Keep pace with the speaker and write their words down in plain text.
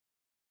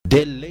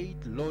The late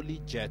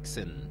Lolly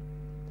Jackson,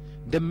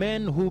 the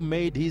man who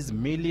made his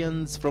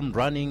millions from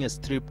running a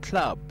strip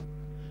club,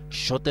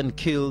 shot and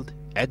killed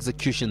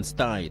execution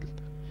style.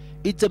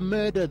 It's a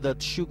murder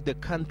that shook the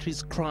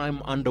country's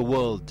crime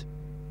underworld.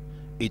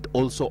 It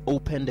also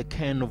opened a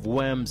can of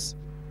worms,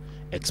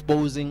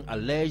 exposing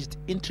alleged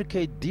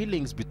intricate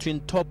dealings between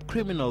top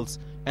criminals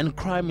and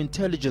crime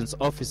intelligence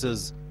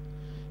officers.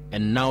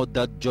 And now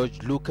that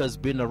George Lucas has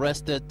been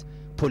arrested,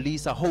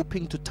 police are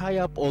hoping to tie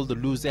up all the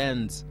loose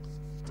ends.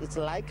 It's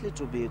likely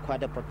to be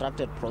quite a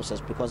protracted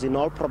process because in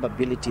all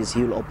probabilities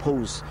he will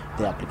oppose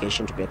the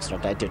application to be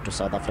extradited to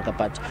South Africa.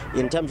 But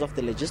in terms of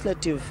the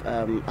legislative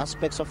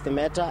aspects of the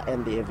matter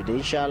and the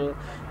evidential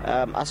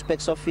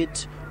aspects of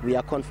it, we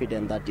are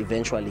confident that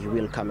eventually he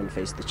will come and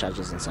face the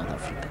charges in South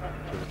Africa.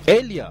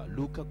 Earlier,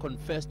 Luka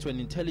confessed to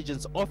an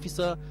intelligence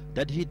officer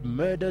that he'd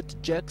murdered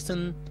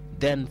Jackson,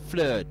 then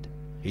fled.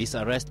 His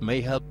arrest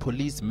may help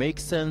police make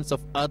sense of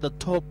other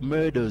top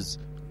murders.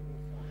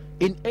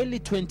 In early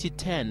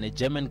 2010, a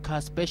German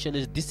car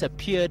specialist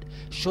disappeared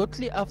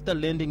shortly after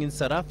landing in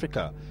South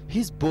Africa.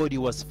 His body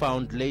was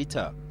found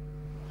later.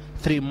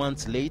 3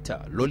 months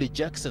later, Lolly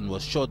Jackson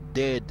was shot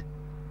dead.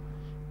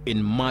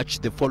 In March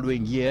the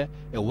following year,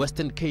 a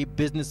Western Cape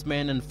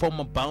businessman and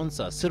former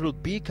bouncer, Cyril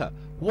Beaker,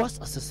 was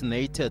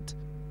assassinated.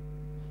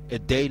 A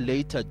day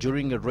later,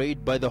 during a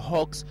raid by the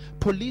Hawks,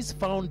 police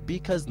found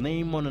Beaker's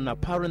name on an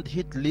apparent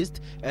hit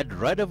list at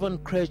Radovan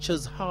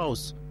Krecher's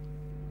house.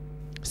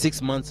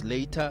 6 months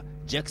later,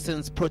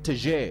 Jackson's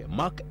protege,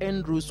 Mark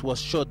Andrews, was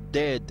shot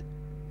dead.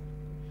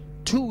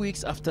 2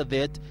 weeks after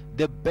that,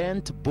 the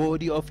burnt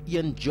body of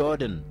Ian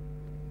Jordan,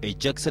 a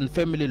Jackson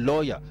family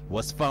lawyer,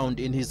 was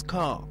found in his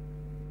car.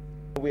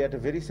 We're at a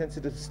very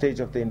sensitive stage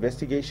of the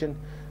investigation.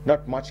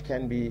 Not much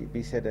can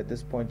be said at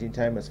this point in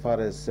time as far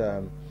as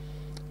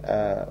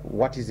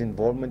what his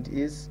involvement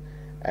is,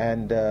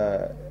 and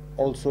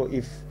also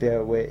if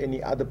there were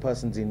any other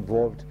persons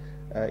involved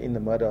in the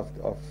murder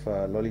of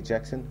Lolly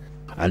Jackson.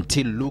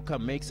 Until Luka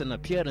makes an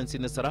appearance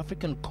in a South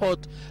African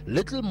court,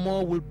 little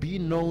more will be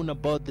known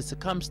about the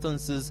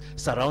circumstances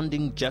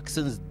surrounding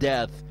Jackson's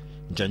death.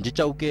 Janji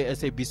Chauke,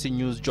 SABC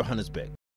News, Johannesburg.